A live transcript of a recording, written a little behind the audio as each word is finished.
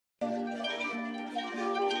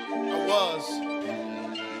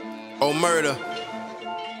Omerta.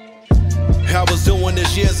 I was doing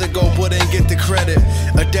this years ago, but didn't get the credit.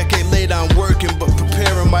 A decade later, I'm working, but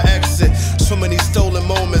preparing my exit. So many stolen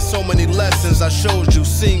moments, so many lessons I showed you,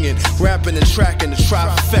 singing, rapping and tracking, the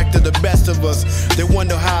trifecta, the best of us. They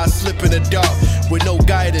wonder how I slip in the dark with no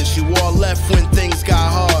guidance. You all left when things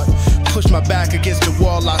got hard. Push my back against the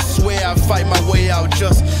wall, I swear I fight my way out.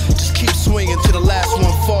 Just keep swinging till the last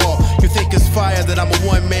one fall. You think it's fire that I'm a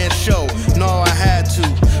one-man show? No, I had to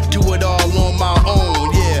do it all on my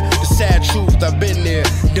own. Yeah, the sad truth, I've been there,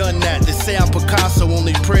 done that. They say I'm Picasso,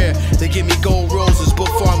 only prayer they give me gold roses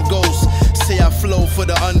before I'm ghost. Say I flow for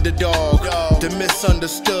the underdog, the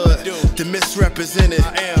misunderstood, the misrepresented,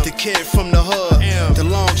 the kid from the hood, the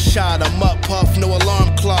long shot. I'm up, puff, no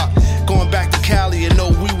alarm clock. Going back to Cali and no,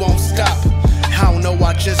 we won't stop. I don't know,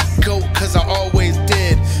 I just go